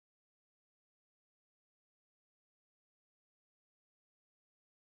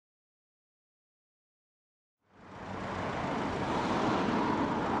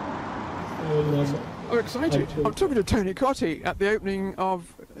excited. I'm talking to Tony Cottee at the opening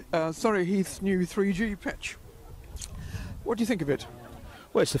of Surrey Heath's new 3G pitch. What do you think of it?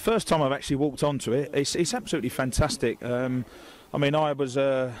 Well, it's the first time I've actually walked onto it. It's absolutely fantastic. I mean, I was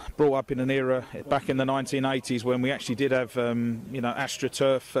brought up in an era back in the 1980s when we actually did have,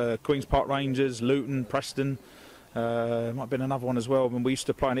 AstroTurf, Queen's Park Rangers, Luton, Preston. Might have been another one as well when we used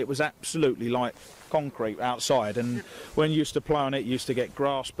to play, and it was absolutely like concrete outside. And when you used to play on it, you used to get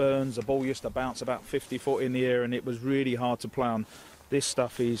grass burns. The ball used to bounce about 50 foot in the air, and it was really hard to play on. This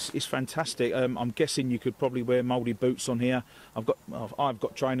stuff is fantastic. I'm guessing you could probably wear mouldy boots on here. I've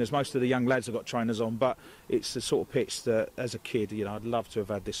got trainers. Most of the young lads have got trainers on, but it's the sort of pitch that, as a kid, you know, I'd love to have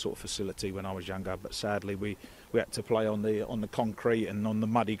had this sort of facility when I was younger. But sadly, we had to play on the concrete and on the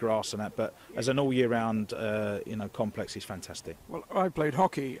muddy grass and that. But as an all year round, complex is fantastic. Well, I played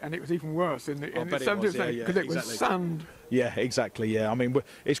hockey, and it was even worse in the 70s because it was sand. Yeah, exactly. Yeah, I mean,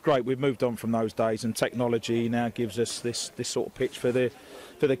 it's great. We've moved on from those days, and technology now gives us this sort of pitch for the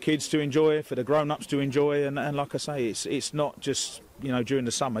kids to enjoy, for the grown-ups to enjoy, and like I say, it's not just during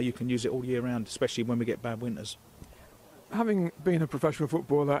the summer. You can use it all year round, especially when we get bad winters. Having been a professional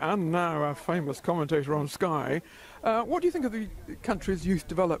footballer and now a famous commentator on Sky, what do you think of the country's youth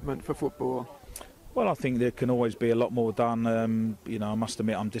development for football? Well, I think there can always be a lot more done. I must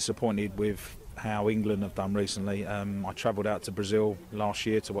admit I'm disappointed with how England have done recently. I travelled out to Brazil last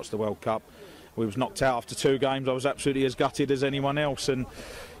year to watch the World Cup. We was knocked out after 2 games. I was absolutely as gutted as anyone else, and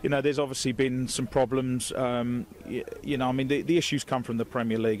there's obviously been some problems. I mean, the issues come from the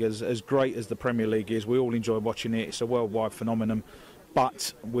Premier League. As great as the Premier League is, we all enjoy watching it. It's a worldwide phenomenon,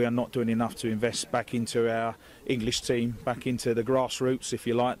 but we are not doing enough to invest back into our English team, back into the grassroots, if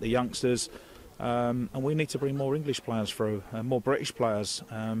you like, the youngsters. And we need to bring more English players through, more British players.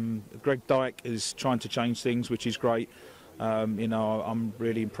 Greg Dyke is trying to change things, which is great. I'm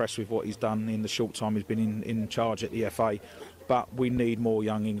really impressed with what he's done in the short time he's been in charge at the FA. But we need more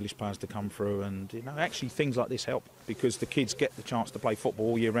young English players to come through, and actually things like this help because the kids get the chance to play football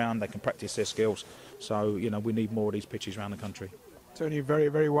all year round. They can practice their skills. So we need more of these pitches around the country. Tony, very,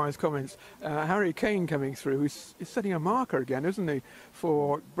 very wise comments. Harry Kane coming through is setting a marker again, isn't he,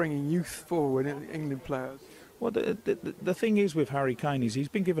 for bringing youth forward in England players? Well, the thing is with Harry Kane is he's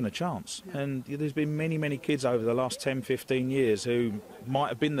been given a chance, and there's been many kids over the last 10, 15 years who might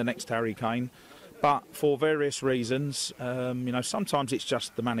have been the next Harry Kane, but for various reasons, sometimes it's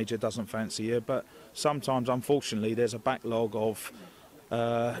just the manager doesn't fancy you, but sometimes, unfortunately, there's a backlog of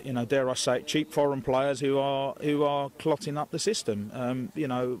dare I say it, cheap foreign players who are clotting up the system.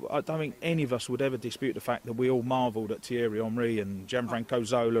 I don't think any of us would ever dispute the fact that we all marvelled at Thierry Henry and Gianfranco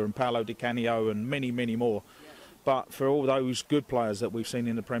Zola and Paolo Di Canio and many more. But for all those good players that we've seen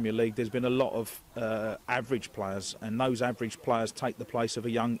in the Premier League, there's been a lot of average players, and those average players take the place of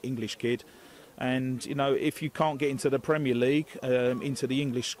a young English kid. And, if you can't get into the Premier League, into the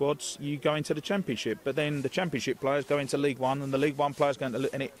English squads, you go into the Championship. But then the Championship players go into League One, and the League One players go into...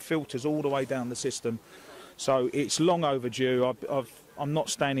 And it filters all the way down the system. So it's long overdue. I'm not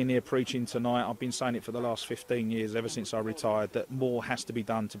standing here preaching tonight. I've been saying it for the last 15 years, ever since I retired, that more has to be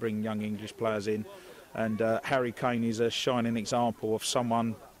done to bring young English players in. And Harry Kane is a shining example of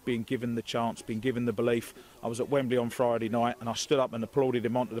someone being given the chance, being given the belief. I was at Wembley on Friday night and I stood up and applauded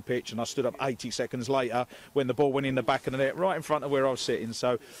him onto the pitch, and I stood up 80 seconds later when the ball went in the back of the net right in front of where I was sitting.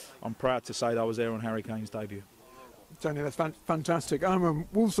 So I'm proud to say that I was there on Harry Kane's debut. Tony, that's fantastic. I'm a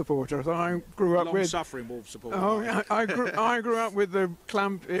Wolves supporter, so I grew up with... Long-suffering Wolves supporter. Oh, yeah, I grew up with the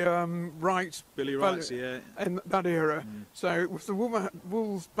Clamp, Wright... Billy Wright, yeah. In that era. So it was the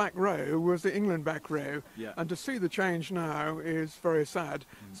Wolves back row was the England back row. Yeah. And to see the change now is very sad.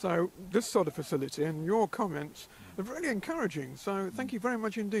 So this sort of facility and your comments are really encouraging. So thank you very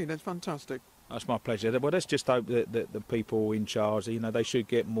much indeed. That's fantastic. That's my pleasure. Well, let's just hope that the people in charge, they should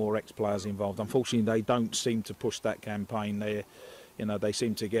get more ex-players involved. Unfortunately, they don't seem to push that campaign. They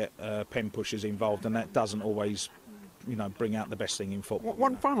seem to get pen pushers involved, and that doesn't always, bring out the best thing in football.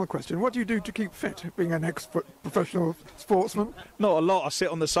 One final question. What do you do to keep fit, being an ex-professional sportsman? Not a lot. I sit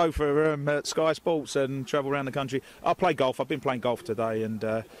on the sofa at Sky Sports and travel around the country. I play golf. I've been playing golf today, and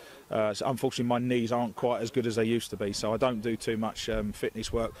so unfortunately my knees aren't quite as good as they used to be, so I don't do too much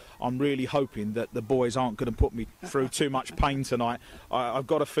fitness work. I'm really hoping that the boys aren't going to put me through too much pain tonight. I've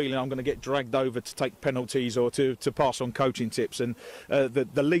got a feeling I'm going to get dragged over to take penalties or to pass on coaching tips, and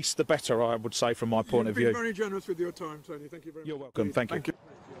the least the better, I would say, from my point of view. You've been very generous with your time, Tony. Thank you very much. You're welcome. Thank you.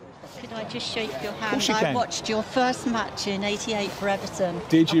 Could I just shake your hand? You I watched your first match in '88 for Everton.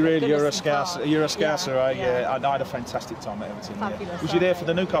 Did you really? You're a Scouser, yeah, right? Yeah. I had a fantastic time at Everton. Fabulous. Yeah. Was you there for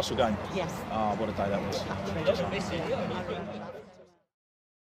the Newcastle game? Yes. Oh, what a day that was.